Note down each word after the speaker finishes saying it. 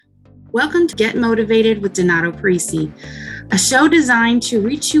Welcome to Get Motivated with Donato Parisi, a show designed to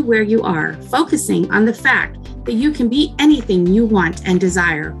reach you where you are, focusing on the fact that you can be anything you want and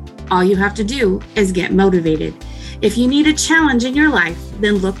desire. All you have to do is get motivated. If you need a challenge in your life,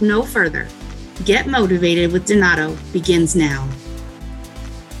 then look no further. Get Motivated with Donato begins now.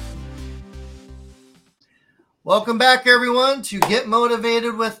 Welcome back, everyone, to Get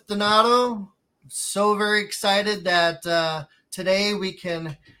Motivated with Donato. So very excited that today we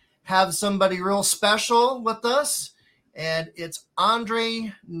can have somebody real special with us, and it's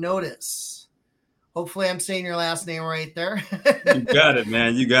Andre Notice. Hopefully I'm saying your last name right there. You got it,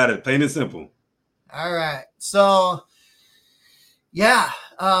 man. You got it. Plain and simple. All right. So, yeah,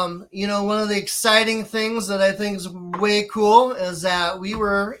 one of the exciting things that I think is way cool is that we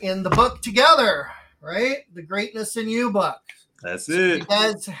were in the book together, right? The Greatness in You book. That's So it. if you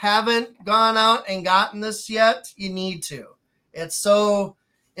guys haven't gone out and gotten this yet, you need to. It's so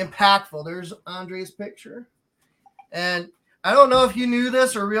impactful. There's Andre's picture. And I don't know if you knew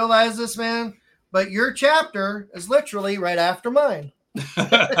this or realized this, man, but your chapter is literally right after mine.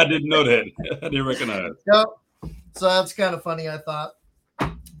 I didn't know that. I didn't recognize. Yep. So that's kind of funny, I thought.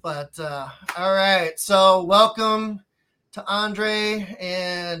 But all right. So welcome to Andre.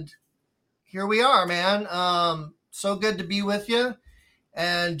 And here we are, man. So good to be with you.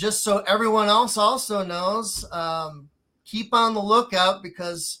 And just so everyone else also knows, keep on the lookout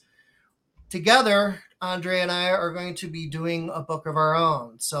because together, Andre and I are going to be doing a book of our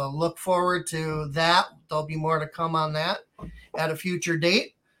own. So look forward to that. There'll be more to come on that at a future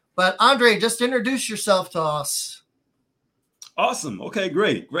date. But Andre, just introduce yourself to us. Awesome. Okay,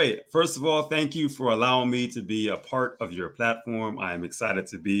 great. First of all, thank you for allowing me to be a part of your platform. I am excited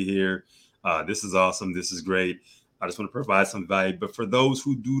to be here. This is awesome. This is great. I just want to provide some value. But for those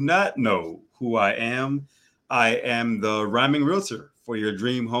who do not know who I am the rhyming realtor for your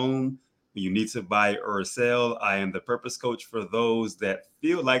dream home. When you need to buy or sell, I am the purpose coach for those that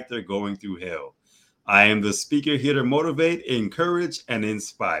feel like they're going through hell. I am the speaker here to motivate, encourage, and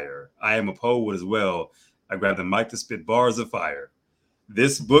inspire. I am a poet as well. I grab the mic to spit bars of fire.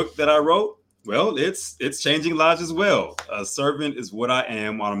 This book that I wrote, well, it's changing lives as well. A servant is what I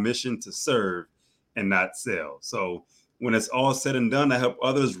am on a mission to serve and not sell. So when it's all said and done, I help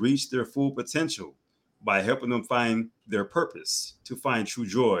others reach their full potential by helping them find their purpose. To find true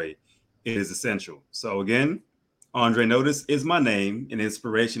joy is essential. So again, Andre Notice is my name, and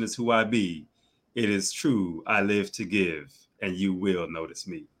inspiration is who I be. It is true, I live to give, and you will notice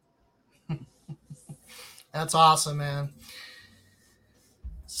me. That's awesome, man.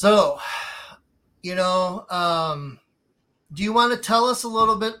 So, do you want to tell us a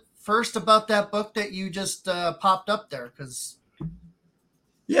little bit first about that book that you just popped up there?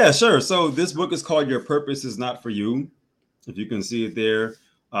 Yeah, sure. So this book is called Your Purpose Is Not For You. If you can see it there.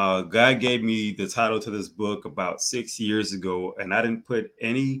 God gave me the title to this book about 6 years ago, and I didn't put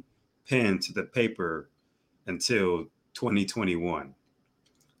any pen to the paper until 2021.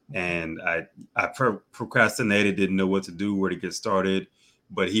 And I procrastinated, didn't know what to do, where to get started,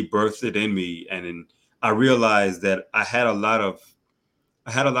 but he birthed it in me. And I realized that I had a lot of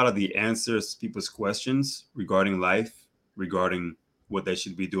the answers to people's questions regarding life, regarding what they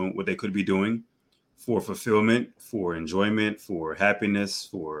should be doing, what they could be doing for fulfillment, for enjoyment, for happiness,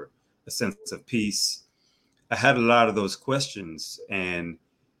 for a sense of peace. I had a lot of those questions. And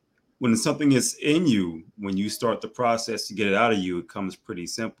when something is in you, when you start the process to get it out of you, it comes pretty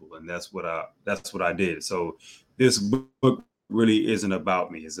simple. And that's what I did. So this book really isn't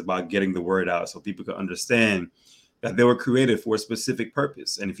about me. It's about getting the word out so people can understand that they were created for a specific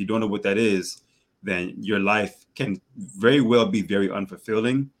purpose. And if you don't know what that is, then your life can very well be very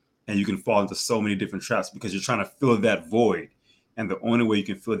unfulfilling. And you can fall into so many different traps because you're trying to fill that void. And the only way you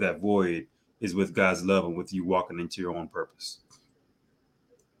can fill that void is with God's love and with you walking into your own purpose.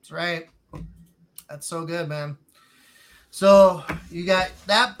 That's right. That's so good, man. So you got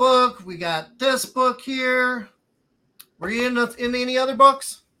that book. We got this book here. Were you in any other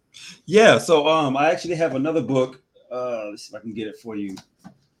books? Yeah. So I actually have another book. Let's see if I can get it for you.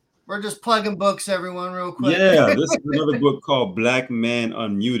 We're just plugging books, everyone, real quick. Yeah, this is another book called Black Man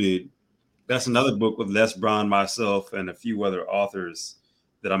Unmuted. That's another book with Les Brown, myself, and a few other authors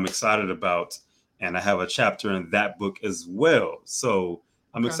that I'm excited about. And I have a chapter in that book as well. So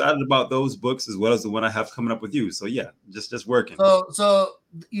I'm excited about those books as well as the one I have coming up with you. So yeah, just working. So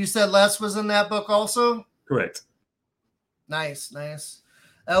you said Les was in that book also? Correct. Nice. That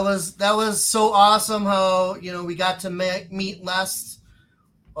was so awesome how, we got to meet Les,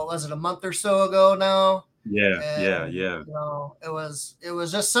 what was it, a month or so ago now? Yeah. It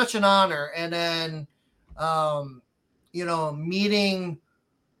was just such an honor. And then, meeting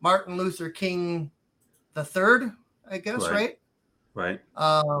Martin Luther King the third, I guess, right? Right.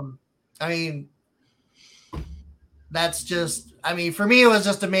 I mean, that's just, I mean, for me, it was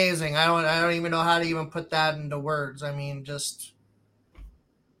just amazing. I don't even know how to even put that into words. I mean, just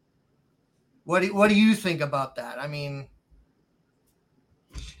what do you think about that? I mean,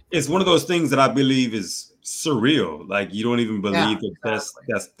 it's one of those things that I believe is surreal. Like you don't even believe that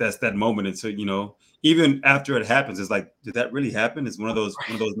exactly. that's that moment until, you know, even after it happens, it's like, did that really happen? It's one of those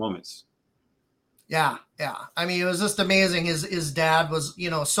moments. Yeah. I mean, it was just amazing. His dad was, you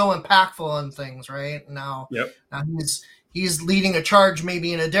know, so impactful in things, right? Now Yep. he's leading a charge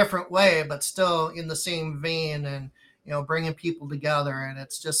maybe in a different way, but still in the same vein, and you know, bringing people together, and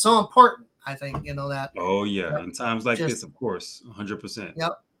it's just so important. I think, you know, that. Oh yeah. That In times like just this, of course, 100%.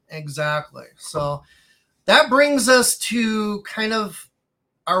 Yep, exactly. So that brings us to kind of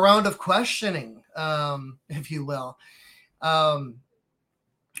a round of questioning, if you will. Um,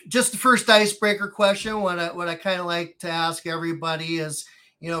 just the first icebreaker question. What I kind of like to ask everybody is,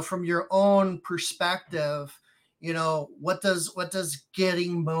 you know, from your own perspective, you know, what does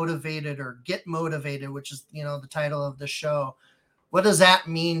getting motivated or get motivated, which is, you know, the title of the show, what does that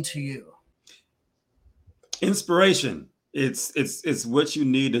mean to you? Inspiration. It's what you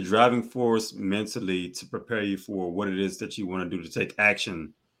need, the driving force mentally to prepare you for what it is that you want to do, to take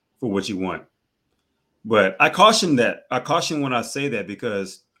action for what you want. But I caution that. I caution when I say that,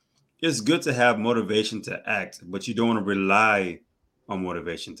 because it's good to have motivation to act, but you don't want to rely on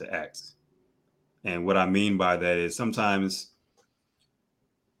motivation to act. And what I mean by that is sometimes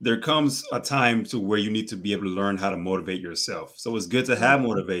there comes a time to where you need to be able to learn how to motivate yourself. So it's good to have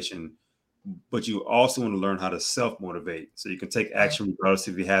motivation, but you also want to learn how to self motivate so you can take Right. action regardless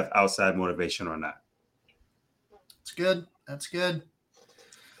if you have outside motivation or not. That's good. That's good.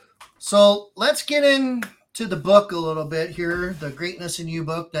 So let's get into the book a little bit here, the Greatness in You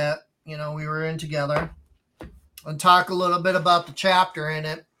book that, you know, we were in together, and talk a little bit about the chapter in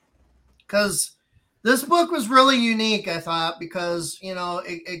it, because this book was really unique, I thought, because, you know,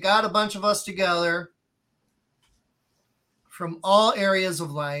 it got a bunch of us together from all areas of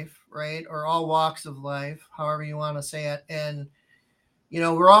life, right? Or all walks of life, however you want to say it. And, you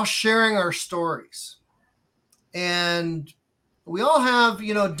know, we're all sharing our stories. And we all have,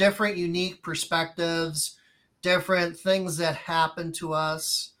 you know, different unique perspectives, different things that happen to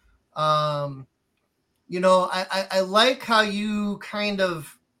us. Um, you know, I like how you kind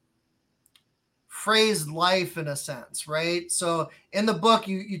of phrased life in a sense, right? So in the book,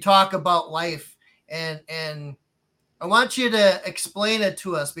 you talk about life, and I want you to explain it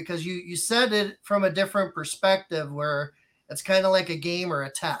to us, because you said it from a different perspective where it's kind of like a game or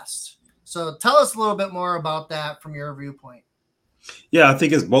a test. So tell us a little bit more about that from your viewpoint. Yeah, I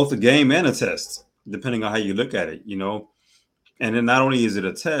think it's both a game and a test, depending on how you look at it, you know. And then not only is it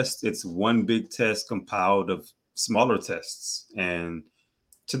a test, it's one big test compiled of smaller tests. And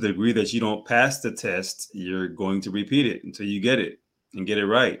to the degree that you don't pass the test, you're going to repeat it until you get it and get it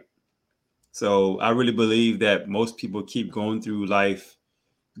right. So I really believe that most people keep going through life,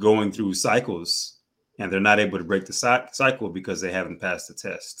 going through cycles, and they're not able to break the cycle because they haven't passed the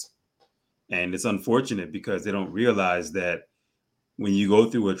test. And it's unfortunate because they don't realize that when you go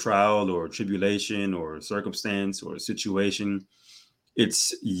through a trial or a tribulation or a circumstance or a situation,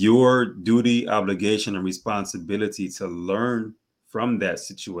 it's your duty, obligation, and responsibility to learn from that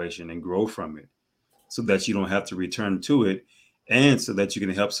situation and grow from it so that you don't have to return to it, and so that you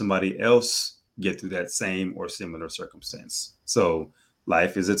can help somebody else get through that same or similar circumstance. So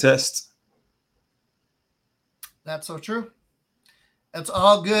life is a test. That's so true. That's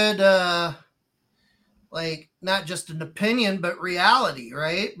all good. Like, not just an opinion, but reality,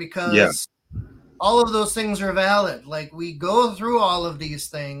 right? Yeah. Because all of those things are valid. Like, we go through all of these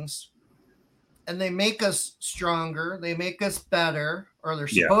things, and they make us stronger. They make us better, or they're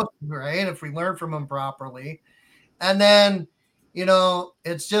Yeah. supposed to, right? If we learn from them properly. And then, you know,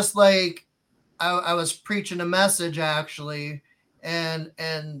 it's just like I was preaching a message actually, and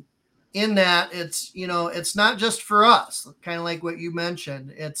in that, it's, you know, it's not just for us, kind of like what you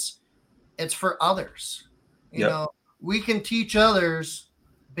mentioned. It's for others. You Yep. know, we can teach others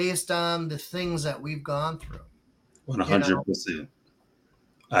based on the things that we've gone through. You know, 100%.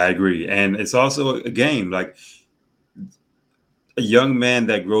 I agree. And it's also a game. Like a young man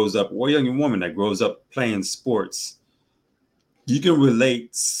that grows up, or a young woman that grows up playing sports, you can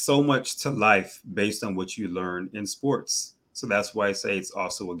relate so much to life based on what you learn in sports. So that's why I say it's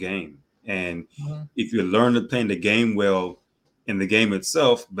also a game. And mhm. if you learn to play the game well in the game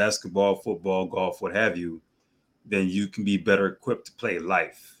itself, basketball, football, golf, what have you, then you can be better equipped to play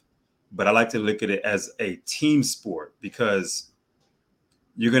life. But I like to look at it as a team sport, because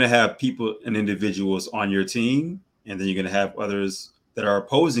you're going to have people and individuals on your team, and then you're going to have others that are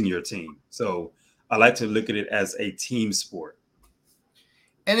opposing your team. So I like to look at it as a team sport.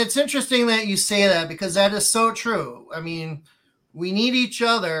 And it's interesting that you say that, because that is so true. I mean, we need each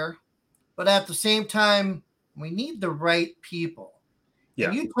other, but at the same time, we need the right people. Yeah.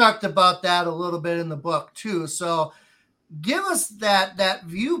 And you talked about that a little bit in the book too. So give us that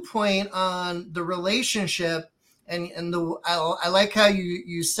viewpoint on the relationship, and I like how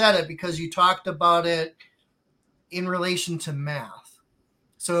you said it, because you talked about it in relation to math.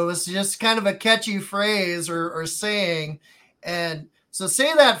 So it was just kind of a catchy phrase or saying. And so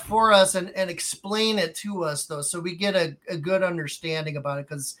say that for us and explain it to us, though, so we get a good understanding about it,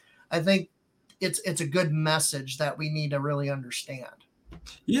 because I think it's a good message that we need to really understand.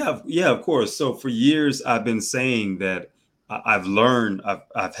 Yeah, of course. So for years, I've been saying that I've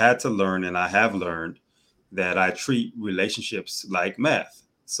had to learn, and I have learned that I treat relationships like math.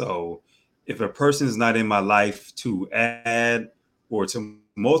 So if a person is not in my life to add or to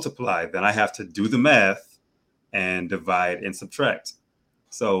multiply, then I have to do the math and divide and subtract.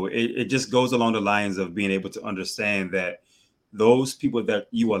 So it just goes along the lines of being able to understand that those people that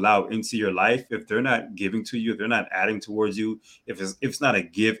you allow into your life, if they're not giving to you, if they're not adding towards you, if it's not a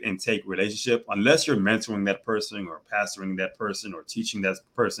give and take relationship, unless you're mentoring that person or pastoring that person or teaching that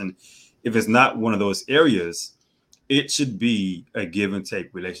person, if it's not one of those areas, it should be a give and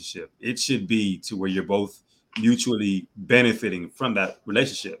take relationship. It should be to where you're both mutually benefiting from that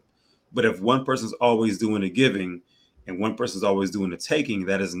relationship. But if one person's always doing the giving and one person's always doing the taking,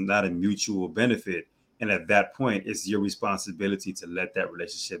 that is not a mutual benefit. And at that point, it's your responsibility to let that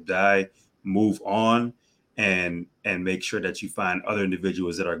relationship die, move on, and make sure that you find other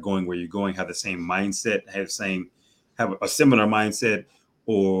individuals that are going where you're going, have the same mindset, have a similar mindset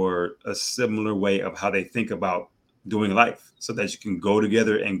or a similar way of how they think about doing life, so that you can go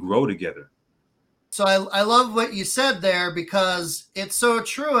together and grow together. So I love what you said there, because it's so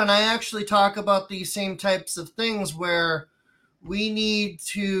true. And I actually talk about these same types of things where we need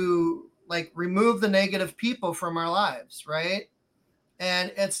to remove the negative people from our lives, right?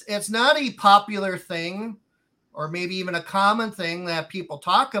 And it's not a popular thing, or maybe even a common thing that people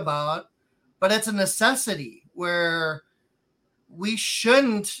talk about, but it's a necessity where we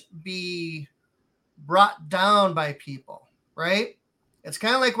shouldn't be brought down by people, right? It's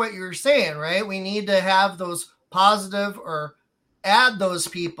kind of like what you were saying, right? We need to have those positive, or add those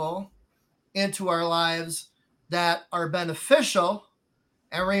people into our lives that are beneficial,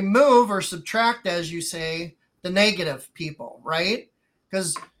 and remove or subtract, as you say, the negative people, right?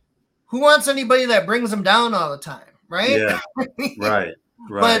 Because who wants anybody that brings them down all the time, right? Yeah, right.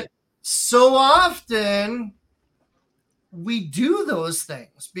 But so often we do those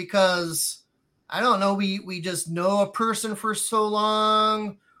things because, I don't know, we just know a person for so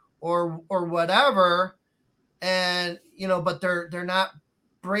long or whatever, and but they're not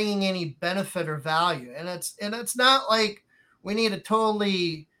bringing any benefit or value, and it's not like we need to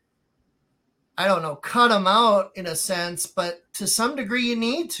totally, I don't know, cut them out in a sense, but to some degree you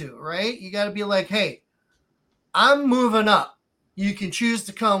need to, right? You got to be like, hey, I'm moving up. You can choose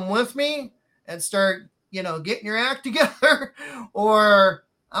to come with me and start, getting your act together, or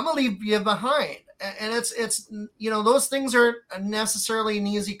I'm going to leave you behind. And it's those things aren't necessarily an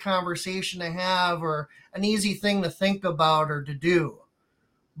easy conversation to have, or an easy thing to think about or to do.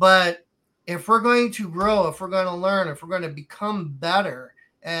 But if we're going to grow, if we're going to learn, if we're going to become better,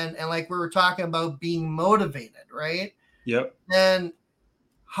 and like we were talking about being motivated, right? Yep. Then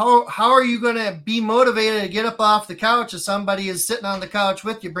how are you going to be motivated to get up off the couch if somebody is sitting on the couch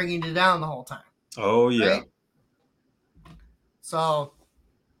with you, bringing you down the whole time? Oh, yeah. Right? So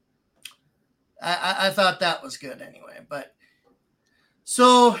I thought that was good anyway. But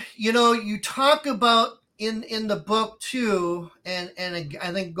so, you talk about in the book too, and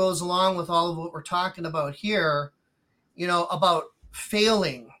I think goes along with all of what we're talking about here, about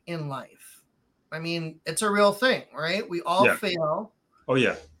failing in life. I mean, it's a real thing, right? We all fail. Oh,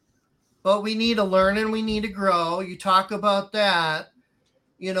 yeah. But we need to learn and we need to grow. You talk about that,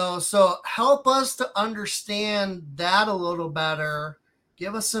 so help us to understand that a little better.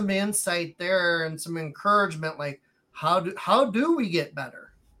 Give us some insight there and some encouragement, like how do we get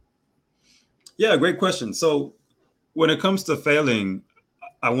better? Yeah, great question. So when it comes to failing,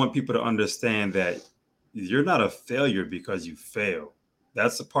 I want people to understand that you're not a failure because you fail.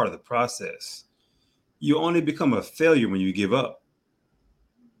 That's a part of the process. You only become a failure when you give up.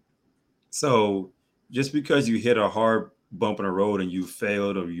 So just because you hit a hard bump in the road and you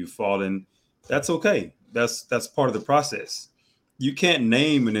failed or you've fallen, that's okay. That's part of the process. You can't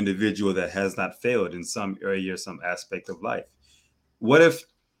name an individual that has not failed in some area or some aspect of life. what if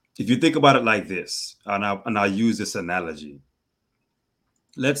you think about it like this, and I'll use this analogy.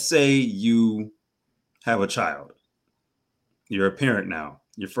 Let's say you have a child. You're a parent now,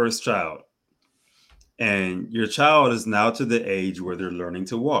 your first child, and your child is now to the age where they're learning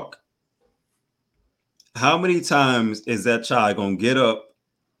to walk. How many times is that child going to get up,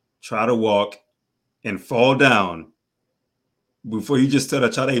 try to walk, and fall down before you just tell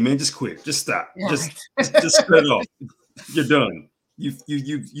that child, hey man, just quit, just stop, Yeah. just cut it off. You're done.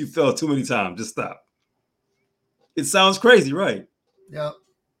 You fell too many times. Just stop. It sounds crazy, right? Yep.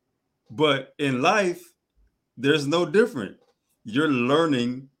 But in life, there's no different. You're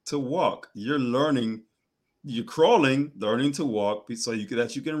learning to walk. You're crawling, learning to walk so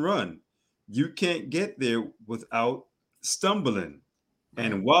that you can run. You can't get there without stumbling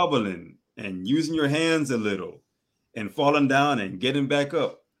and wobbling and using your hands a little and falling down and getting back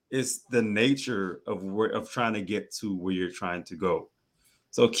up. It's the nature of trying to get to where you're trying to go.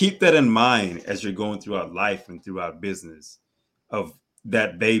 So keep that in mind as you're going throughout life and throughout business of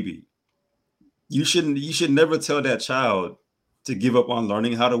that baby. You should never tell that child to give up on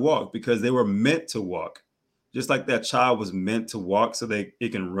learning how to walk, because they were meant to walk. Just like that child was meant to walk so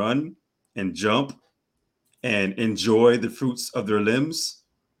it can run and jump and enjoy the fruits of their limbs.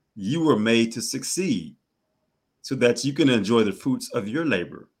 You were made to succeed so that you can enjoy the fruits of your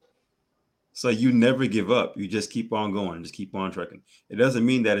labor. So you never give up. You just keep on going, just keep on trucking. It doesn't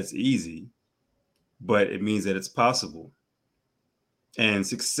mean that it's easy, but it means that it's possible. And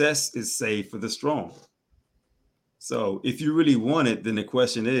success is saved for the strong. So if you really want it, then the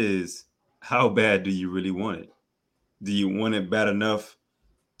question is, how bad do you really want it? Do you want it bad enough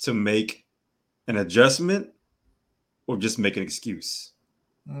to make an adjustment, or just make an excuse?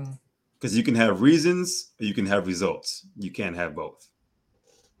 Because you can have reasons or you can have results. You can't have both.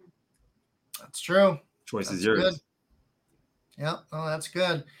 That's true. Choice is yours. Good. Yeah, oh, that's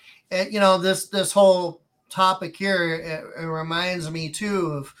good. And this whole topic here, it reminds me too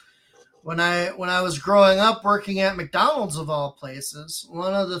of when I was growing up working at McDonald's of all places.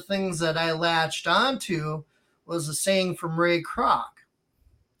 One of the things that I latched onto was a saying from Ray Kroc,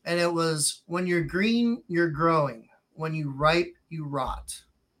 and it was, "When you're green, you're growing. When you ripe, you rot."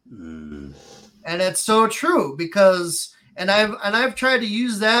 And it's so true, because I've tried to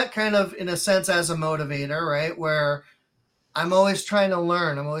use that kind of in a sense as a motivator, right? Where I'm always trying to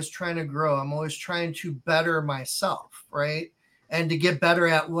learn, I'm always trying to grow, I'm always trying to better myself, right? And to get better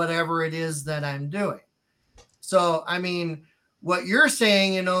at whatever it is that I'm doing. So, I mean, what you're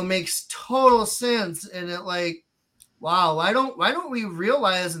saying, makes total sense. And it wow, why don't we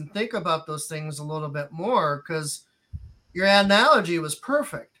realize and think about those things a little bit more? Because your analogy was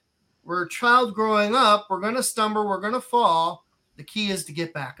perfect. We're a child growing up. We're going to stumble. We're going to fall. The key is to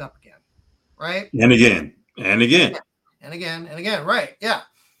get back up again, right? And again, and again. Yeah. And again, and again, right? Yeah.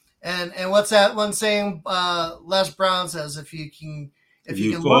 And what's that one saying? Les Brown says, if you can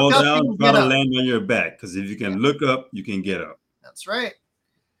fall look down, up, you try can to get up. land on your back. Because if you can look up, you can get up. That's right.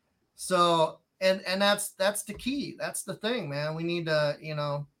 So, and that's the key. That's the thing, man. We need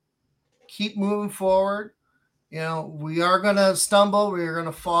to, keep moving forward. We are going to stumble. We are going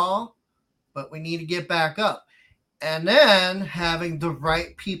to fall, but we need to get back up. And then having the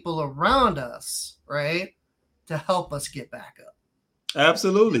right people around us, right, to help us get back up.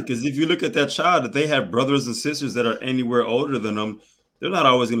 Absolutely. Because if you look at that child, if they have brothers and sisters that are anywhere older than them, they're not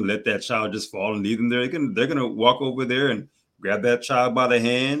always going to let that child just fall and leave them there. They're going to walk over there and grab that child by the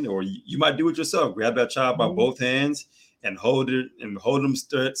hand, or you might do it yourself. Grab that child by both hands and hold them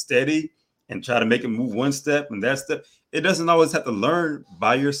steady and try to make it move one step and that step. It doesn't always have to learn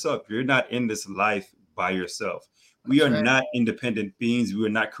by yourself. You're not in this life by yourself. We are not independent beings. We are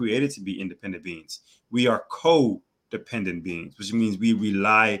not created to be independent beings. We are co-dependent beings, which means we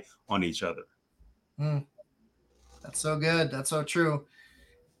rely on each other. That's so good. That's so true.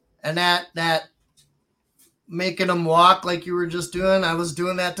 And that making them walk like you were just doing, I was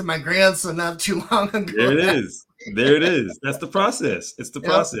doing that to my grandson not too long ago. There it is. That's the process. It's the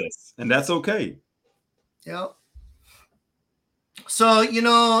process. And that's okay. Yep. So,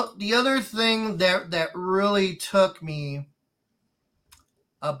 the other thing that really took me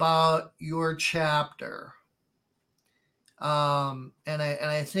about your chapter, and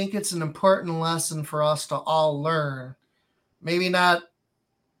I think it's an important lesson for us to all learn. Maybe not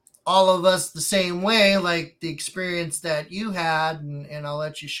all of us the same way, like the experience that you had, and I'll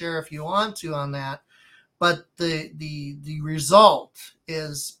let you share if you want to on that. But the result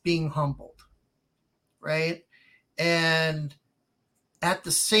is being humbled, right? And at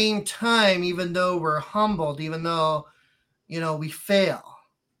the same time, even though we're humbled, even though, we fail,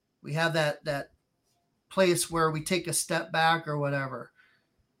 we have that place where we take a step back or whatever.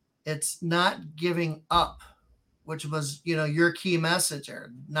 It's not giving up, which was, your key message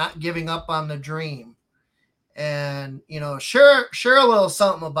there, not giving up on the dream. And, share a little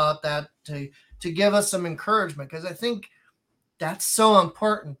something about that to give us some encouragement, because I think that's so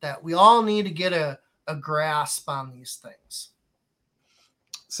important that we all need to get a grasp on these things.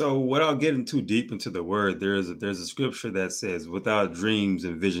 So without getting too deep into the word, there's a scripture that says, without dreams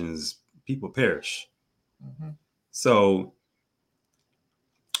and visions, people perish. Mm-hmm. So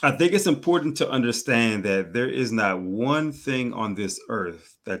I think it's important to understand that there is not one thing on this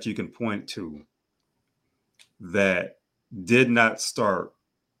earth that you can point to that did not start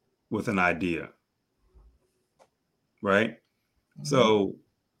with an idea. Right? Mm-hmm. So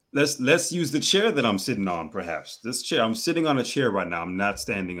let's use the chair that I'm sitting on, perhaps. This chair, I'm sitting on a chair right now. I'm not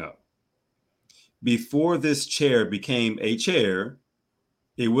standing up. Before this chair became a chair,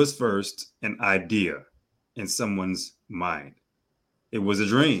 it was first an idea in someone's mind. It was a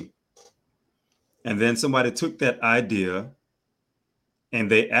dream. And then somebody took that idea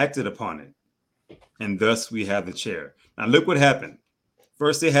and they acted upon it. And thus we have the chair. Now look what happened.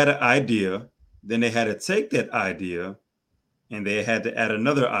 First they had an idea, then they had to take that idea and they had to add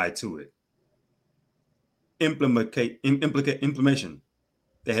another I to it. Implementation.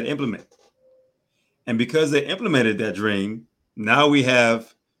 They had to implement. And because they implemented that dream, now we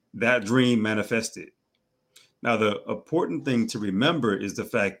have that dream manifested. Now, the important thing to remember is the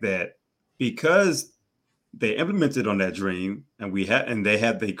fact that because they implemented on that dream and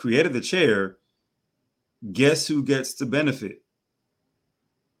they created the chair, guess who gets to benefit?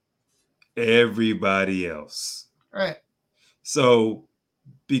 Everybody else. Right. So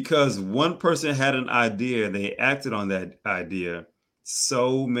because one person had an idea and they acted on that idea,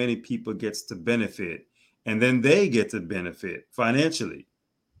 so many people gets to benefit, and then they get to benefit financially.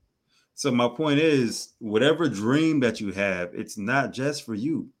 So my point is, whatever dream that you have, it's not just for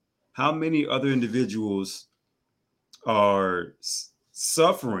you. How many other individuals are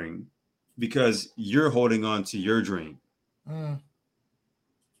suffering because you're holding on to your dream?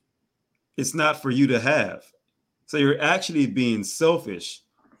 It's not for you to have. So you're actually being selfish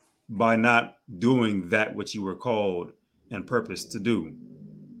by not doing that which you were called and purposed to do.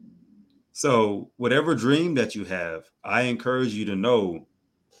 So whatever dream that you have, I encourage you to know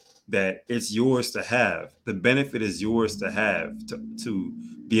that it's yours to have. The benefit is yours to have, to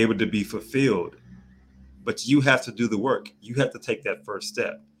be able to be fulfilled. But you have to do the work. You have to take that first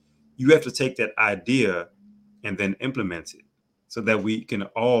step. You have to take that idea and then implement it so that we can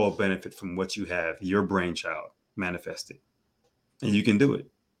all benefit from what you have, your brainchild manifested. And you can do it.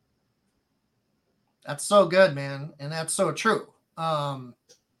 That's so good, man. And that's so true. And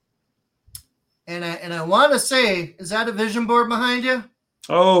I want to say, is that a vision board behind you?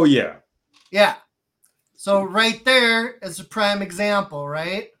 Oh, yeah. Yeah. So right there is a prime example,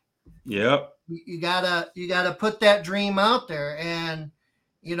 right? Yep. You gotta put that dream out there. And,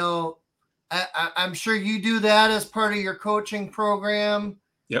 I'm sure you do that as part of your coaching program.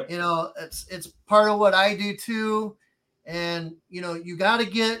 Yep. It's part of what I do too. And, you got to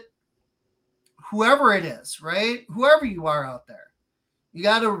get whoever it is, right? Whoever you are out there, you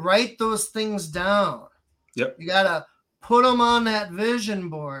got to write those things down. Yep. You got to put them on that vision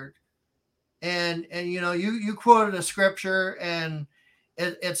board. And you quoted a scripture, and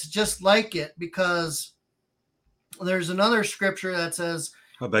it's just like it, because there's another scripture that says,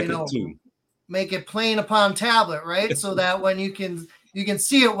 Habakkuk 2. Make it plain upon tablet, right? So that when you can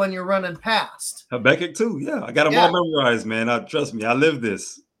see it when you're running past. Habakkuk 2, yeah. I got them all memorized, man. Trust me, I live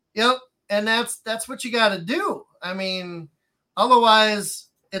this. Yep. And that's what you got to do. I mean, otherwise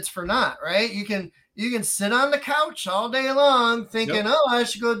it's for naught, right? You can sit on the couch all day long thinking, oh, I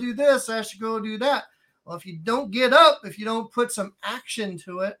should go do this, I should go do that. Well, if you don't get up, if you don't put some action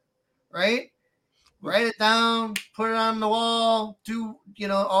to it, right? Write it down, put it on the wall, do,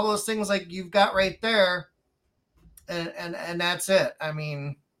 all those things like you've got right there. And that's it. I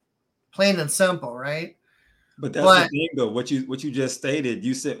mean, plain and simple, right? But that's the thing, though. What you just stated,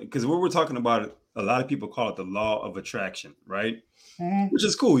 you said, because what we're talking about, a lot of people call it the law of attraction, right? Mm-hmm. Which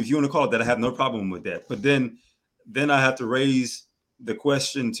is cool. If you want to call it that, I have no problem with that. But then I have to raise the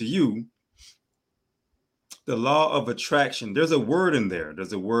question to you. The law of attraction, there's a word in there.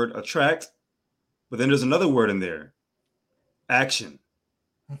 There's a word attract, but then there's another word in there, action.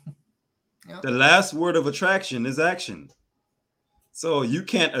 Yep. The last word of attraction is action. So you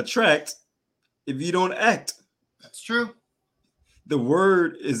can't attract if you don't act. That's true. The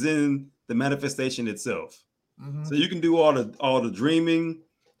word is in the manifestation itself. Mm-hmm. So you can do all the dreaming,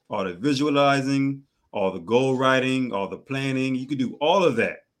 all the visualizing, all the goal writing, all the planning. You can do all of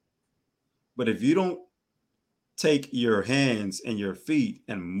that. But if you don't take your hands and your feet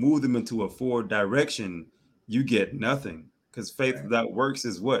and move them into a forward direction, you get nothing. Because faith Right. without works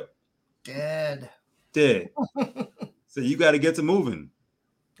is what? Dead. Dead. So you got to get to moving.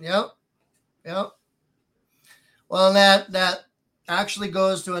 Yep. Well, that actually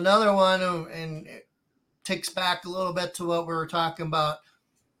goes to another one, and it takes back a little bit to what we were talking about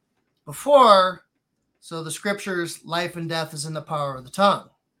before. So the scriptures, life and death is in the power of the tongue.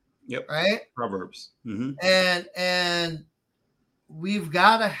 Yep. Right. Proverbs. Mm-hmm. And we've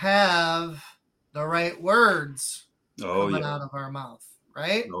got to have the right words coming out of our mouth.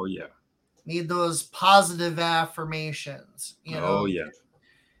 Right. Oh yeah. Need those positive affirmations. Oh yeah.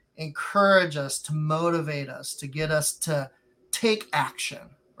 Encourage us, to motivate us, to get us to take action,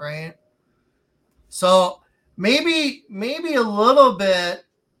 right? So maybe a little bit,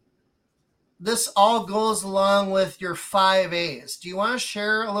 this all goes along with your 5 A's. Do you want to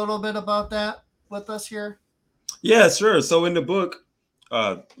share a little bit about that with us here? Yeah, sure. So in the book,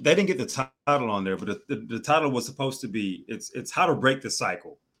 they didn't get the title on there, but the title was supposed to be, it's how to break the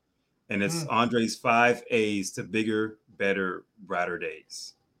cycle. And it's Andre's 5 A's to bigger, better, brighter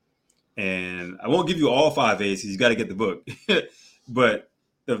days. And I won't give you all 5 A's because you got to get the book. But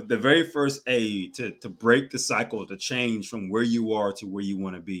the very first A, to break the cycle, to change from where you are to where you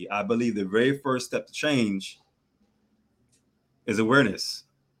want to be. I believe the very first step to change is awareness.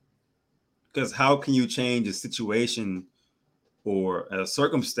 Because how can you change a situation or a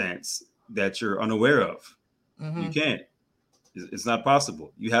circumstance that you're unaware of? You can't. It's not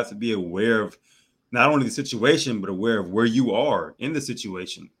possible. You have to be aware of not only the situation, but aware of where you are in the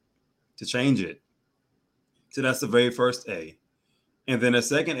situation to change it. So that's the very first A. And then a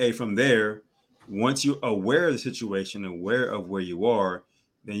second A from there, once you're aware of the situation, aware of where you are,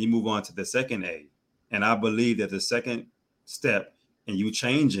 then you move on to the second A. And I believe that the second step in you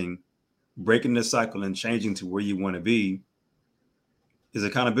changing, breaking the cycle and changing to where you want to be is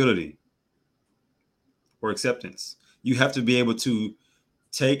accountability or acceptance. You have to be able to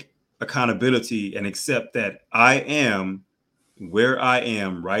take accountability and accept that I am where I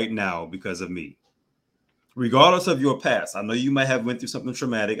am right now because of me. Regardless of your past. I know you might have went through something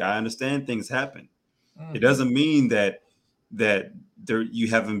traumatic. I understand things happen. It doesn't mean that you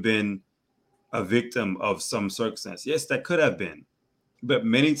haven't been a victim of some circumstance. Yes, that could have been. But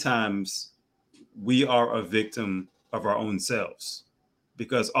many times we are a victim of our own selves,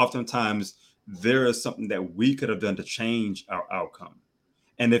 because oftentimes there is something that we could have done to change our outcome.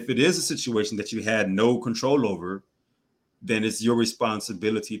 And if it is a situation that you had no control over, then it's your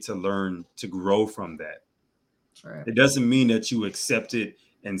responsibility to learn to grow from that. Right. It doesn't mean that you accept it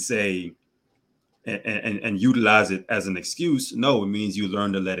and say and utilize it as an excuse. No, it means you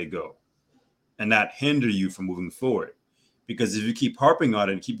learn to let it go and not hinder you from moving forward. Because if you keep harping on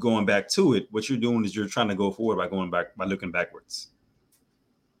it and keep going back to it, what you're doing is you're trying to go forward by looking backwards.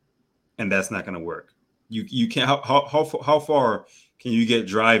 And that's not going to work. You can't. How far can you get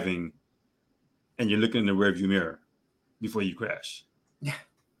driving and you're looking in the rearview mirror before you crash? Yeah.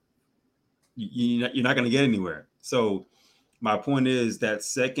 You're not going to get anywhere. So my point is that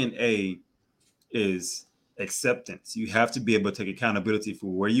second A is acceptance. You have to be able to take accountability for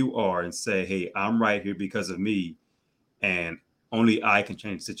where you are and say, hey, I'm right here because of me, and only I can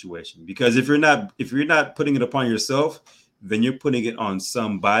change the situation. Because if you're not putting it upon yourself, then you're putting it on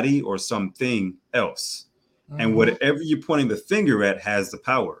somebody or something else. And whatever you're pointing the finger at has the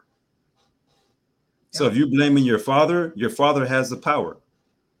power. So if you're blaming your father has the power.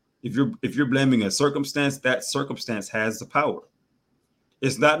 If you're blaming a circumstance, that circumstance has the power.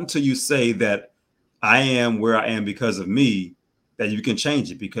 It's not until you say that I am where I am because of me that you can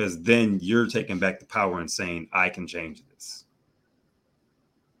change it, because then you're taking back the power and saying, I can change this.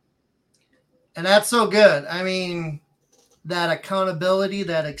 And that's so good. I mean, that accountability,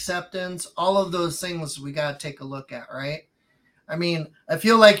 that acceptance, all of those things we got to take a look at, right? I mean, I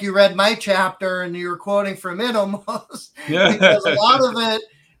feel like you read my chapter and you were quoting from it almost. Yeah. Because a lot of it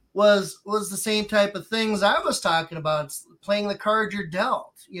was the same type of things I was talking about. It's playing the cards you're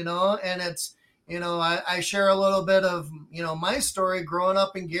dealt, and it's, I share a little bit of, my story growing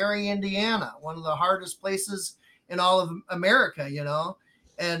up in Gary, Indiana, one of the hardest places in all of America,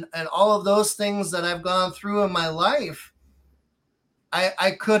 and all of those things that I've gone through in my life.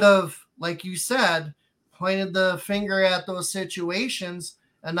 I could have, like you said, pointed the finger at those situations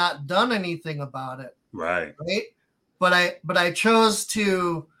and not done anything about it. Right. But I chose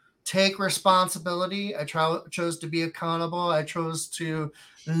to take responsibility. I chose to be accountable. I chose to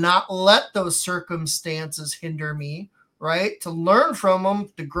not let those circumstances hinder me, right? To learn from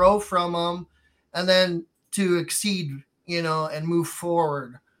them, to grow from them, and then to exceed, and move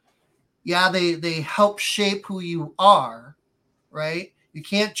forward. yeah, they help shape who you are, right? You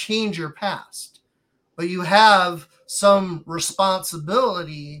can't change your past, but you have some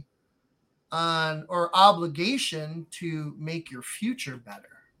responsibility on or obligation to make your future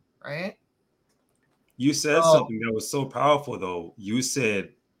better, right? You said So, something that was so powerful, though. You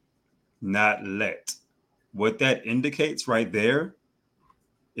said not let. What that indicates right there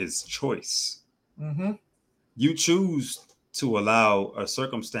is choice. mm-hmm, You choose to allow a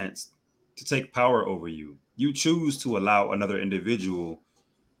circumstance to take power over you. You choose to allow another individual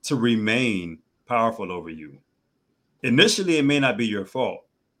to remain powerful over you. Initially, it may not be your fault,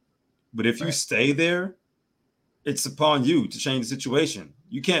 but if you right, stay there, it's upon you to change the situation.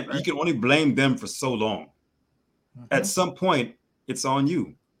 You right, can only blame them for so long. At mm-hmm, some point, it's on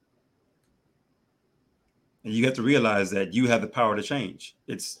you. And you have to realize that you have the power to change.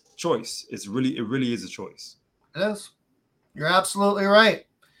 It's choice. It really is a choice. it is. You're absolutely right,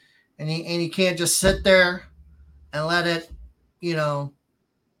 and you can't just sit there and let it, you know,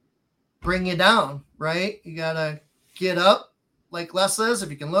 bring you down, right? You gotta get up, like Les says. If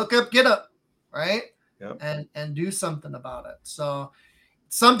you can look up, get up, right? Yep. And do something about it. So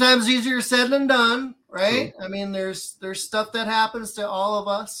sometimes easier said than done, True. right? I mean, there's stuff that happens to all of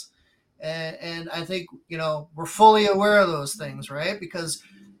us, and I think we're fully aware of those things, right? Because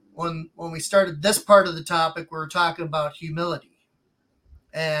when we started this part of the topic, we were talking about humility,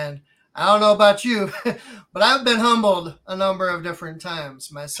 and I don't know about you, but I've been humbled a number of different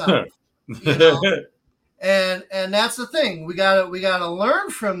times myself, you know, and that's the thing. We gotta learn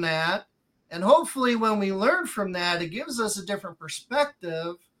from that, and hopefully when we learn from that, it gives us a different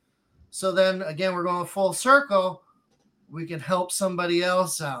perspective. So then again, we're going full circle. We can help somebody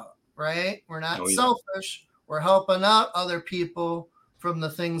else out, right? We're not Oh yeah. selfish. We're helping out other people from the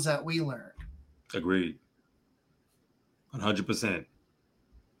things that we learned. Agreed. 100%.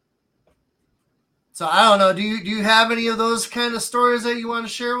 So I don't know. Do you have any of those kind of stories that you want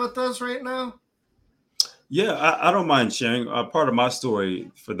to share with us right now? Yeah, I don't mind sharing. Part of my story,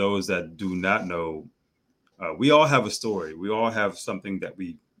 for those that do not know, we all have a story. We all have something that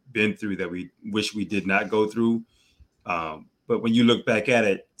we've been through that we wish we did not go through. But when you look back at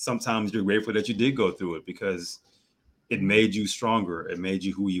it, sometimes you're grateful that you did go through it because it made you stronger. It made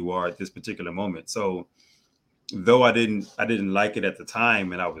you who you are at this particular moment. So though I didn't like it at the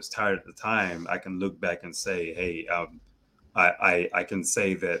time and I was tired at the time, I can look back and say, hey, I can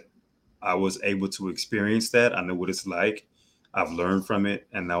say that I was able to experience that. I know what it's like. I've learned from it,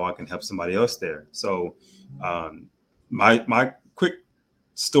 and now I can help somebody else there. So, um, my quick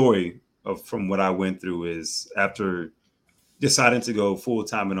story of from what I went through is after deciding to go full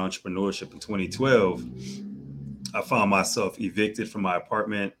time in entrepreneurship in 2012, I found myself evicted from my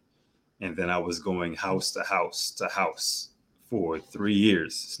apartment, and then I was going house to house to house for 3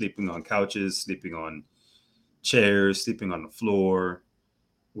 years, sleeping on couches, sleeping on chairs, sleeping on the floor,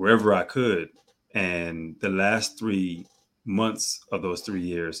 wherever I could. And the last 3 months of those 3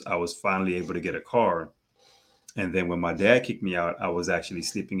 years, I was finally able to get a car. And then when my dad kicked me out, I was actually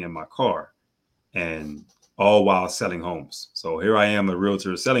sleeping in my car and all while selling homes. So here I am, a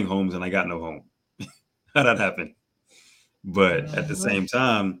realtor selling homes, and I got no home. How that happened? But at the Mhm. same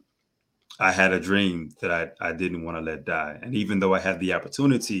time, I had a dream that I didn't want to let die. And even though I had the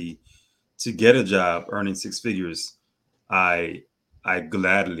opportunity to get a job earning six figures, I I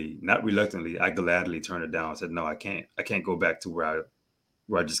gladly, not reluctantly, I gladly turned it down. I said, no, I can't go back to where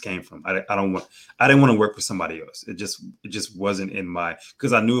I just came from. I don't want I didn't want to work for somebody else. It just wasn't in my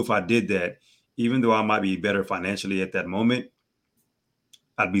because I knew if I did that, even though I might be better financially at that moment,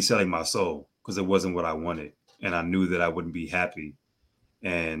 I'd be selling my soul because it wasn't what I wanted. And I knew that I wouldn't be happy.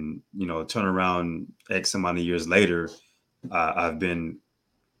 And turn around X amount of years later, I've been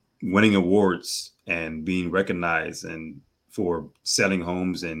winning awards and being recognized and for selling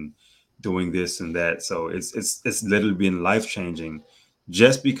homes and doing this and that. So it's literally been life changing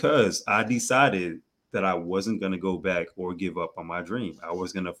just because I decided that I wasn't going to go back or give up on my dream. I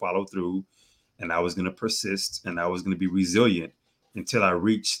was going to follow through and I was going to persist and I was going to be resilient until I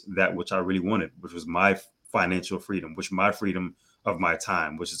reached that which I really wanted, which was my financial freedom, which my freedom of my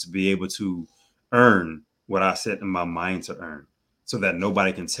time, which is to be able to earn what I set in my mind to earn so that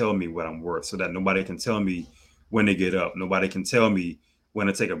nobody can tell me what I'm worth, so that nobody can tell me when to get up. Nobody can tell me when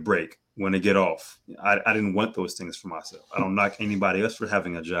to take a break, when to get off. I didn't want those things for myself. I don't knock anybody else for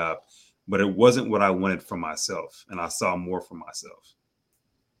having a job, but it wasn't what I wanted for myself. And I saw more for myself.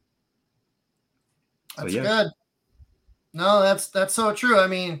 So That's yeah, good. No, that's so true. I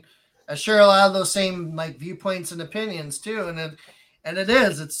mean, I share a lot of those same like viewpoints and opinions too, and it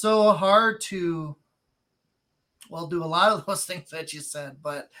is. It's so hard to do a lot of those things that you said,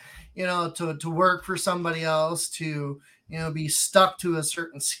 but to work for somebody else, to, be stuck to a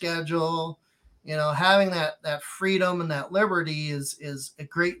certain schedule. Having that freedom and that liberty is a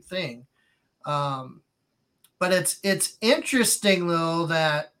great thing. But it's interesting though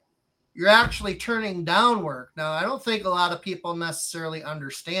that you're actually turning down work. Now, I don't think a lot of people necessarily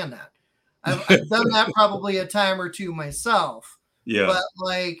understand that. I've done that probably a time or two myself. Yeah. But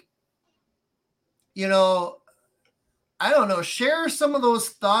I don't know, share some of those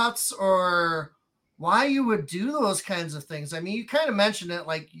thoughts or why you would do those kinds of things. I mean, you kind of mentioned it,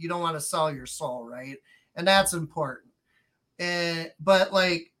 like you don't want to sell your soul, right? And that's important. But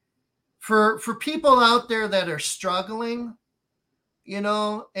for people out there that are struggling,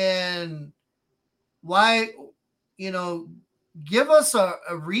 and why, give us a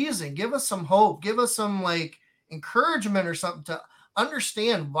reason, give us some hope, give us some encouragement or something to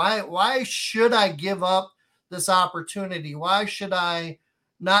understand why should I give up this opportunity? Why should I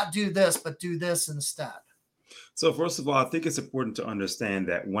not do this, but do this instead? So first of all, I think it's important to understand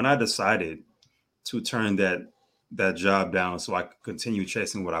that when I decided to turn that job down so I could continue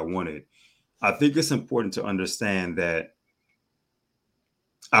chasing what I wanted, I think it's important to understand that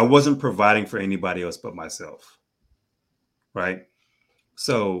I wasn't providing for anybody else but myself. Right.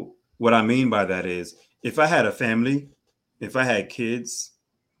 So what I mean by that is if I had a family, if I had kids,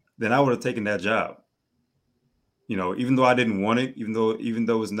 then I would have taken that job. Even though I didn't want it, even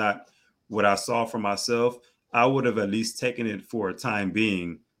though it's not what I saw for myself, I would have at least taken it for a time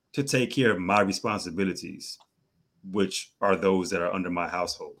being to take care of my responsibilities, which are those that are under my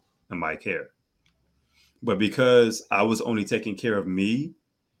household and my care. But because I was only taking care of me,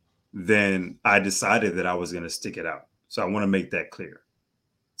 then I decided that I was going to stick it out. So I want to make that clear.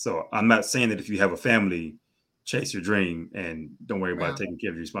 So I'm not saying that if you have a family, chase your dream and don't worry about taking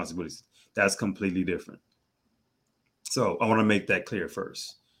care of your responsibilities. That's completely different. So I want to make that clear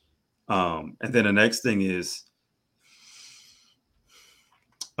first. And then the next thing is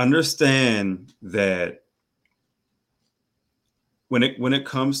understand that when it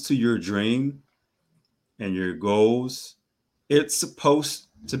comes to your dream and your goals, it's supposed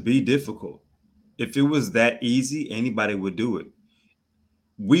to be difficult. If it was that easy, anybody would do it.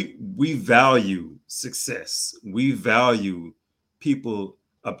 We value success. We value people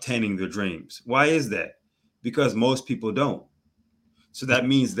obtaining their dreams. Why is that? Because most people don't. So that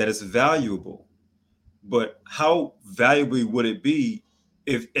means that it's valuable. But how valuable would it be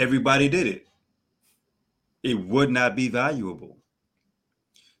if everybody did it? It would not be valuable.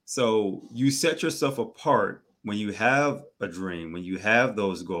 So you set yourself apart when you have a dream, when you have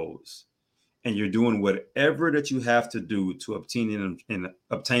those goals, and you're doing whatever that you have to do to obtain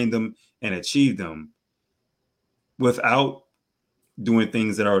them and achieve them without doing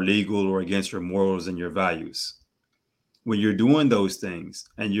things that are legal or against your morals and your values. When you're doing those things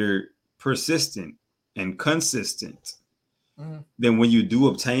and you're persistent and consistent, then when you do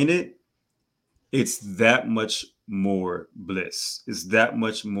obtain it, it's that much more bliss. It's that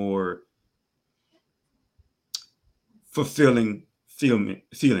much more fulfilling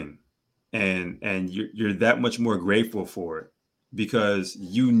feeling. And you're that much more grateful for it because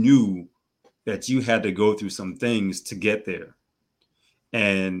you knew that you had to go through some things to get there.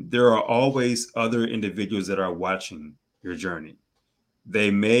 And there are always other individuals that are watching your journey.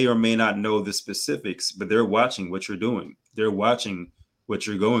 They may or may not know the specifics, but they're watching what you're doing. They're watching what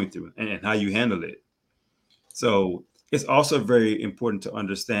you're going through and how you handle it. So it's also very important to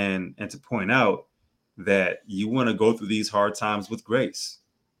understand and to point out that you want to go through these hard times with grace.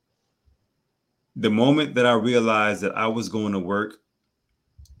 The moment that I realized that I was going to work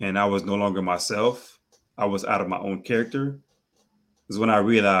and I was no longer myself, I was out of my own character, is when I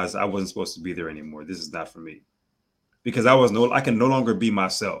realized I wasn't supposed to be there anymore. This is not for me. Because I can no longer be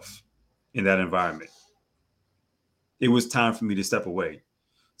myself in that environment. It was time for me to step away.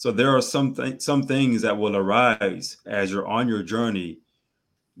 So there are some things that will arise as you're on your journey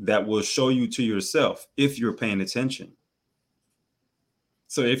that will show you to yourself if you're paying attention.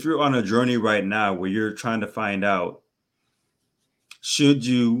 So if you're on a journey right now where you're trying to find out, should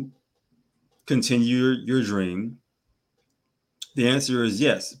you continue your dream? The answer is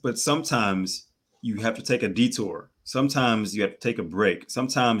yes, but sometimes you have to take a detour. Sometimes you have to take a break.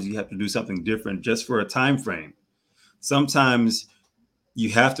 Sometimes you have to do something different just for a time frame. Sometimes you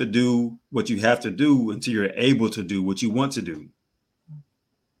have to do what you have to do until you're able to do what you want to do.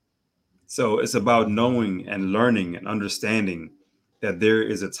 So it's about knowing and learning and understanding that there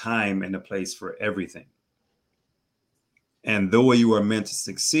is a time and a place for everything. And though you are meant to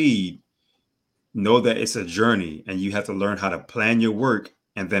succeed, know that it's a journey and you have to learn how to plan your work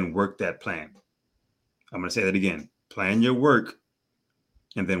and then work that plan. I'm going to say that again. Plan your work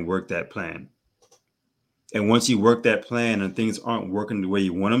and then work that plan. And once you work that plan and things aren't working the way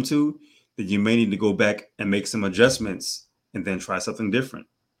you want them to, then you may need to go back and make some adjustments and then try something different.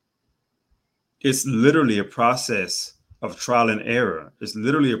 It's literally a process of trial and error. It's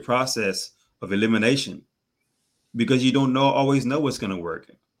literally a process of elimination, because you don't always know what's going to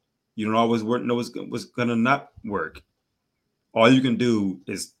work. You don't always know what's going to not work. All you can do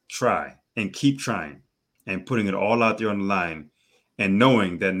is try and keep trying and putting it all out there on the line, and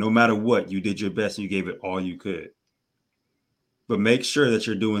knowing that no matter what, you did your best and you gave it all you could. But make sure that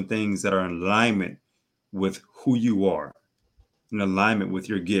you're doing things that are in alignment with who you are, in alignment with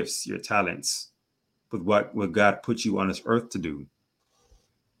your gifts, your talents, with what God put you on this earth to do.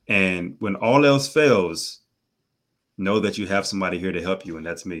 And when all else fails, know that you have somebody here to help you, and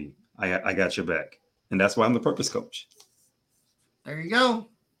that's me. I got your back. And that's why I'm the purpose coach. There you go.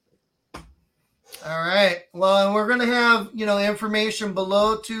 All right. Well, and we're going to have, information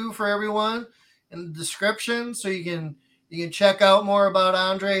below too for everyone in the description, so you can check out more about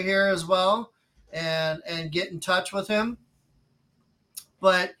Andre here as well, and get in touch with him.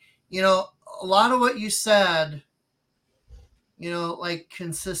 But, a lot of what you said, like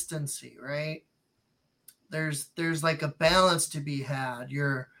consistency, right? There's like a balance to be had.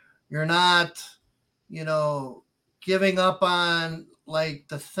 You're not, giving up on like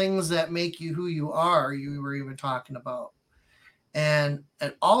the things that make you who you are, you were even talking about. And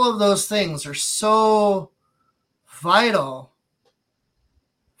all of those things are so vital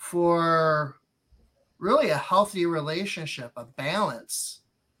for really a healthy relationship, a balance,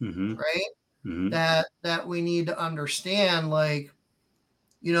 right? Mm-hmm. That we need to understand. Like,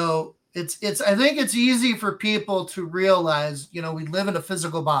 it's I think it's easy for people to realize, we live in a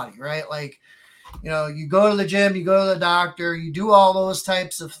physical body, right? Like, you go to the gym, you go to the doctor, you do all those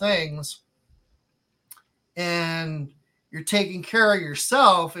types of things, and you're taking care of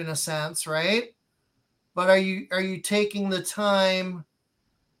yourself in a sense, right? But are you taking the time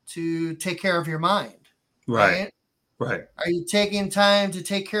to take care of your mind? Right. Right. Are you taking time to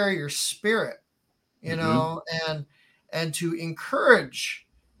take care of your spirit? And to encourage,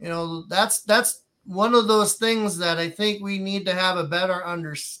 that's one of those things that I think we need to have a better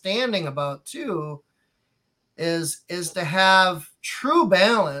understanding about too, is to have true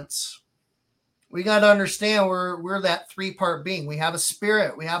balance. We got to understand we're that 3-part being. We have a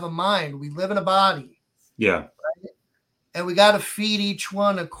spirit, we have a mind, we live in a body. Yeah. Right? And we got to feed each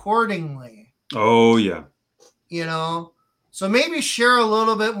one accordingly. Oh yeah. So maybe share a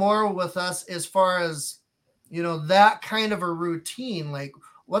little bit more with us as far as, that kind of a routine. Like,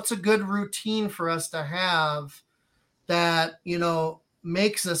 what's a good routine for us to have that,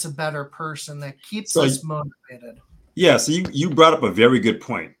 makes us a better person, that keeps us motivated? Yeah. So you brought up a very good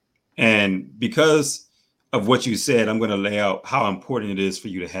point. And because of what you said, I'm going to lay out how important it is for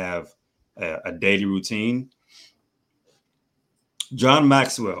you to have a daily routine. John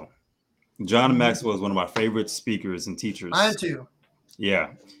Maxwell is one of my favorite speakers and teachers. Mine too. Yeah.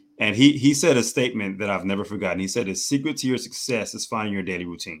 And he said a statement that I've never forgotten. He said, the secret to your success is finding your daily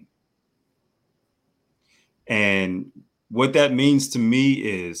routine. And what that means to me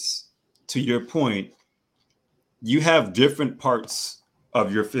is, to your point, you have different parts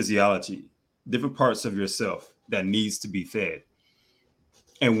of your physiology, different parts of yourself that needs to be fed.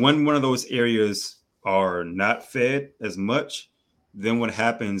 And when one of those areas are not fed as much, then what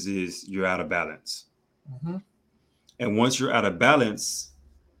happens is you're out of balance. Mm-hmm. And once you're out of balance,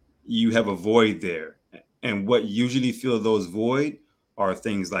 you have a void there. And what usually fill those void are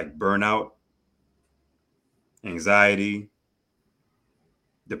things like burnout, anxiety,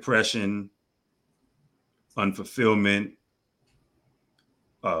 depression, unfulfillment,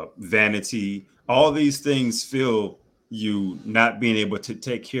 vanity. All these things feel you not being able to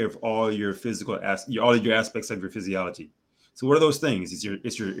take care of all your physical all of your aspects of your physiology. So what are those things? It's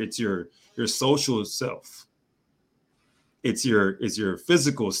your social self. It's your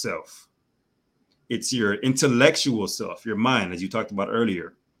physical self. It's your intellectual self, your mind, as you talked about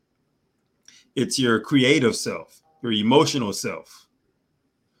earlier. It's your creative self, your emotional self.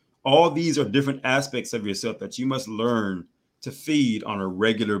 All these are different aspects of yourself that you must learn to feed on a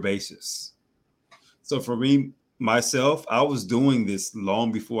regular basis. So for me, myself, I was doing this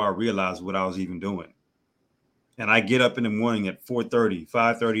long before I realized what I was even doing. And I get up in the morning at 4:30,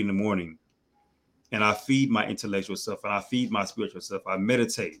 5:30 in the morning, and I feed my intellectual self and I feed my spiritual self. I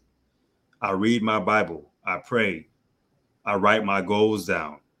meditate. I read my Bible. I pray. I write my goals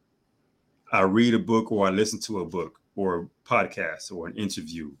down. I read a book, or I listen to a book or a podcast or an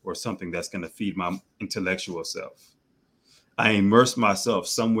interview or something that's going to feed my intellectual self. I immerse myself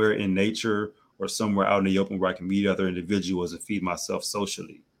somewhere in nature or somewhere out in the open where I can meet other individuals and feed myself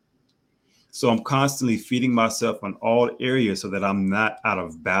socially. So I'm constantly feeding myself on all areas so that I'm not out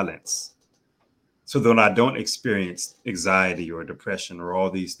of balance, so that I don't experience anxiety or depression or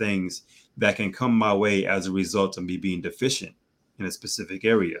all these things that can come my way as a result of me being deficient in a specific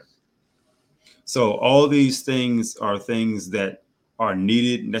area. So all these things are things that are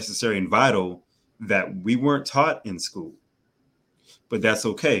needed, necessary, and vital that we weren't taught in school. But that's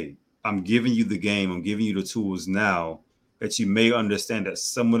okay. I'm giving you the game. I'm giving you the tools now that you may understand that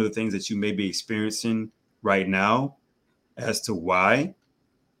some of the things that you may be experiencing right now as to why,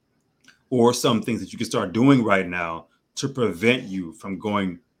 or some things that you can start doing right now to prevent you from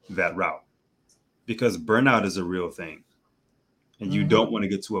going that route. Because burnout is a real thing. And you don't want to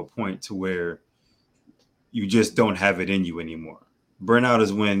get to a point to where you just don't have it in you anymore. Burnout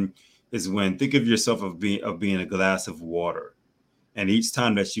is when think of yourself of being a glass of water. And each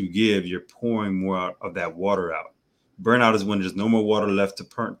time that you give, you're pouring more of that water out. Burnout is when there's no more water left to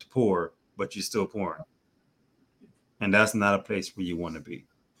pour, but you're still pouring. And that's not a place where you want to be.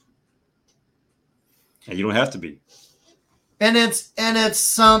 And you don't have to be. And it's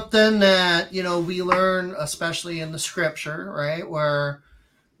something that, we learn, especially in the scripture, right? Where,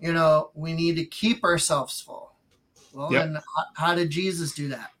 we need to keep ourselves full. Well, Yep. And how did Jesus do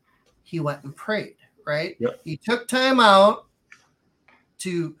that? He went and prayed, right? Yep. He took time out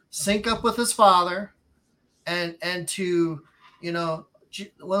to sync up with his Father and to,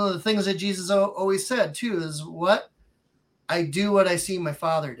 one of the things that Jesus always said too is I do what I see my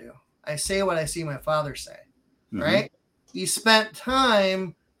Father do. I say what I see my Father say, right? He spent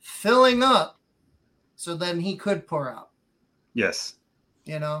time filling up so then he could pour out. Yes.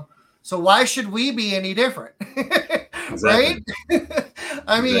 So why should we be any different? Exactly. Right?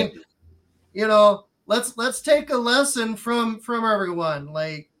 I mean, let's take a lesson from everyone,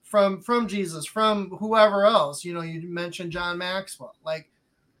 like from Jesus, from whoever else. You mentioned John Maxwell. Like,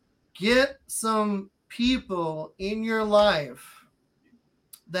 get some people in your life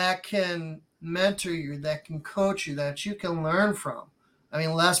that can mentor you, that can coach you, that you can learn from. I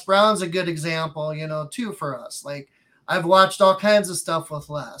mean, Les Brown's a good example, too, for us. Like, I've watched all kinds of stuff with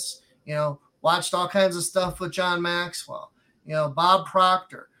Les, watched all kinds of stuff with John Maxwell, Bob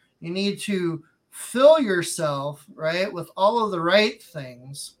Proctor. You need to fill yourself, right, with all of the right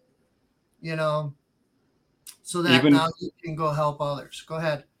things, so that now you can go help others. Go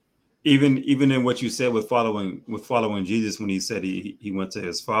ahead. Even in what you said with following Jesus, when he said he went to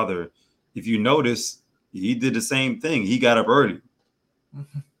his Father, if you notice, he did the same thing. He got up early.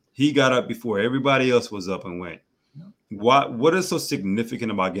 He got up before everybody else was up and went. What is so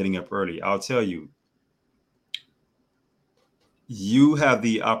significant about getting up early? I'll tell you. You have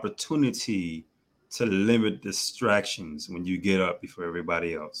the opportunity to limit distractions when you get up before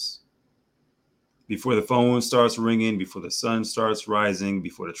everybody else. Before the phone starts ringing, before the sun starts rising,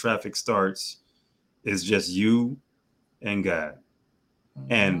 before the traffic starts, it's just you and God.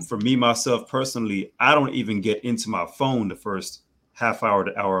 And for me, myself personally, I don't even get into my phone the first half hour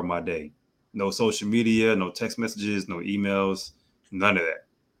to hour of my day. No social media, no text messages, no emails, none of that.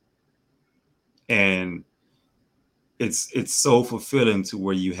 And it's so fulfilling to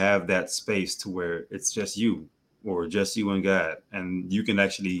where you have that space to where it's just you or just you and God. And you can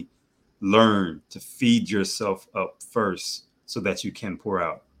actually learn to feed yourself up first so that you can pour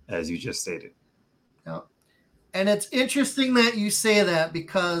out, as you just stated. Yeah. And it's interesting that you say that,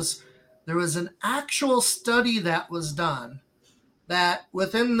 because there was an actual study that was done that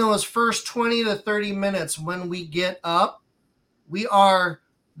within those first 20 to 30 minutes when we get up, we are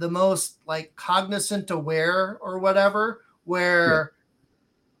the most like cognizant aware or whatever, where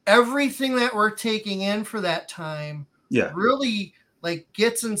everything that we're taking in for that time really like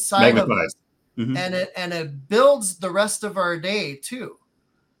gets inside of us, and it builds the rest of our day too.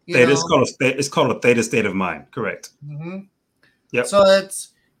 It's called a theta state of mind. Correct. Yep. So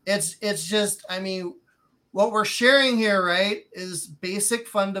it's just, I mean, what we're sharing here, right, is basic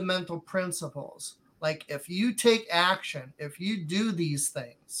fundamental principles. Like, if you take action, if you do these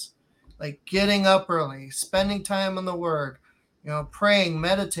things, like getting up early, spending time on the Word, praying,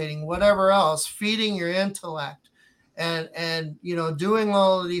 meditating, whatever else, feeding your intellect, and doing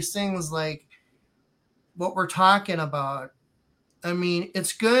all of these things, like what we're talking about, I mean,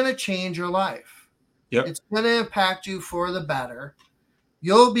 it's going to change your life. Yep. It's going to impact you for the better.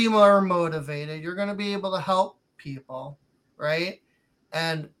 You'll be more motivated. You're going to be able to help people, right?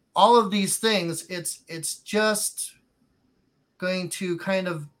 And all of these things, it's just going to kind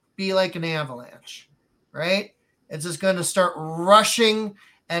of be like an avalanche, right? It's just going to start rushing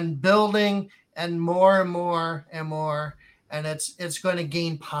and building and more and more and more, and it's going to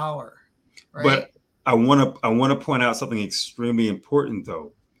gain power. right? But I want to point out something extremely important,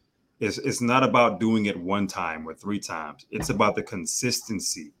 though. It's not about doing it one time or 3 times. It's about the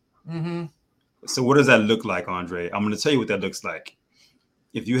consistency. Mm-hmm. So what does that look like, Andre? I'm going to tell you what that looks like.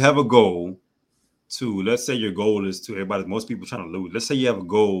 If you have a goal to, let's say your goal is to, most people trying to lose. Let's say you have a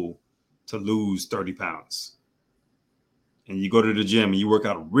goal to lose 30 pounds. And you go to the gym and you work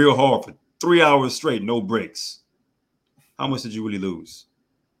out real hard for 3 hours straight, no breaks. How much did you really lose?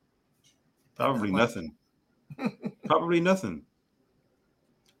 Probably nothing. Probably nothing.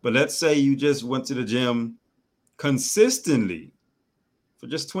 But let's say you just went to the gym consistently for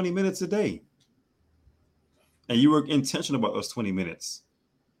just 20 minutes a day. And you were intentional about those 20 minutes.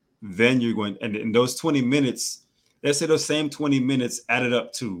 Then you're going, and in those 20 minutes, let's say those same 20 minutes added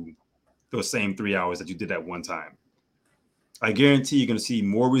up to those same 3 hours that you did at one time. I guarantee you're going to see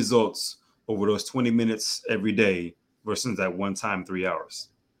more results over those 20 minutes every day versus that one time 3 hours,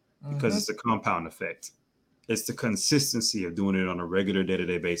 because it's a compound effect. It's the consistency of doing it on a regular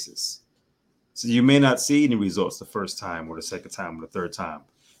day-to-day basis. So you may not see any results the first time or the second time or the third time,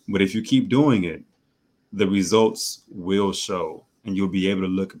 but if you keep doing it, the results will show, and you'll be able to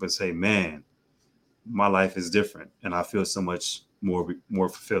look up and say, man, my life is different and I feel so much more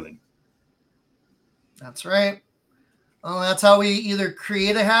fulfilling. That's right. Well, that's how we either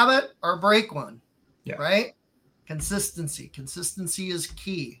create a habit or break one. Yeah. Right? Consistency. Consistency is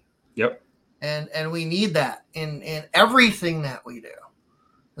key. Yep. And we need that in everything that we do.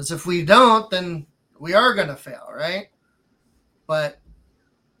 Because if we don't, then we are going to fail, right? But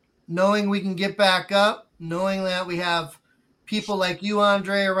knowing we can get back up, knowing that we have people like you,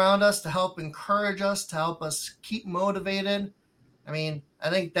 Andre, around us to help encourage us, to help us keep motivated. I mean,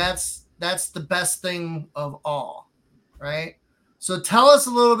 I think that's the best thing of all, right? So tell us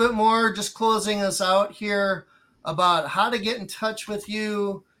a little bit more, just closing us out here, about how to get in touch with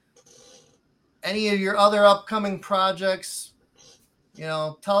you, any of your other upcoming projects.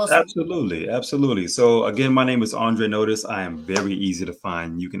 Tell us. Absolutely. So again, my name is Andre Notice. I am very easy to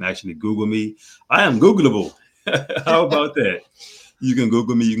find. You can actually Google me. I am Googleable. How about that? You can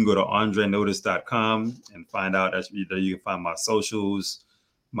Google me. You can go to andrenotice.com and find out. You can find my socials,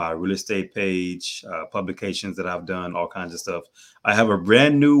 my real estate page, publications that I've done, all kinds of stuff. I have a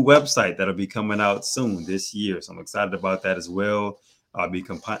brand new website that'll be coming out soon this year. So I'm excited about that as well. I'll be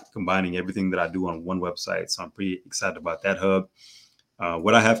combining everything that I do on one website. So I'm pretty excited about that hub.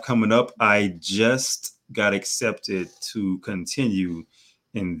 What I have coming up, I just got accepted to continue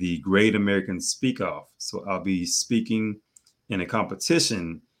in the Great American Speak Off. So I'll be speaking in a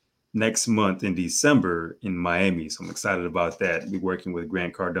competition next month in December in Miami. So I'm excited about that. We're working with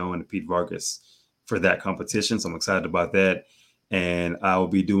Grant Cardone and Pete Vargas for that competition. So I'm excited about that. And I will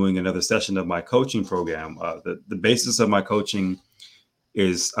be doing another session of my coaching program. The basis of my coaching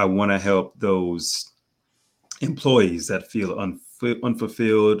is I want to help those employees that feel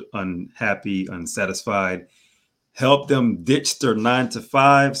unfulfilled, unhappy, unsatisfied, help them ditch their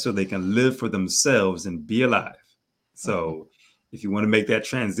 9-to-5 so they can live for themselves and be alive. So if you want to make that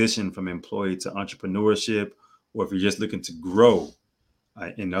transition from employee to entrepreneurship, or if you're just looking to grow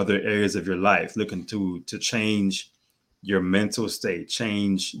in other areas of your life, looking to change your mental state,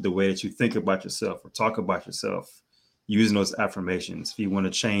 change the way that you think about yourself or talk about yourself, using those affirmations. If you want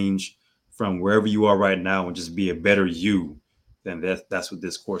to change from wherever you are right now and just be a better you, then that's what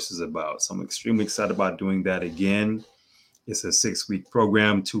this course is about. So I'm extremely excited about doing that again. It's a 6-week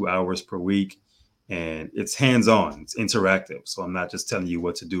program, 2 hours per week, and it's hands-on, it's interactive. So I'm not just telling you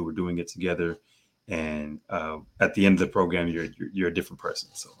what to do. We're doing it together. And at the end of the program, you're a different person.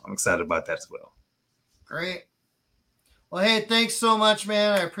 So I'm excited about that as well. Great. Well, hey, thanks so much,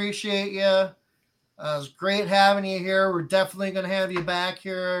 man. I appreciate you. It was great having you here. We're definitely going to have you back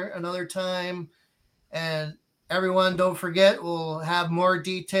here another time. And everyone, don't forget, we'll have more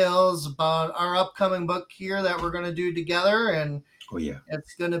details about our upcoming book here that we're going to do together. And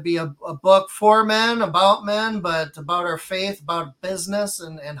it's going to be a book for men, but about our faith, about business,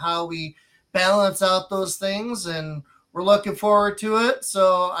 and how we balance out those things. And we're looking forward to it.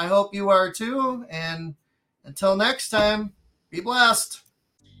 So I hope you are too. And until next time, be blessed.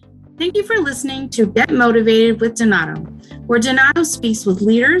 Thank you for listening to Get Motivated with Donato, where Donato speaks with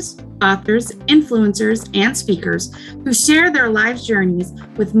leaders, authors, influencers, and speakers who share their life journeys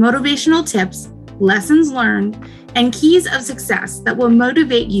with motivational tips, lessons learned, and keys of success that will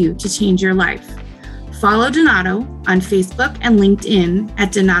motivate you to change your life. Follow Donato on Facebook and LinkedIn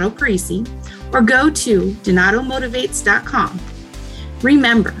at Donato Parisi, or go to donatomotivates.com.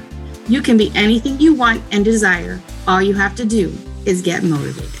 Remember, you can be anything you want and desire. All you have to do is get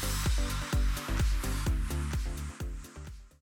motivated.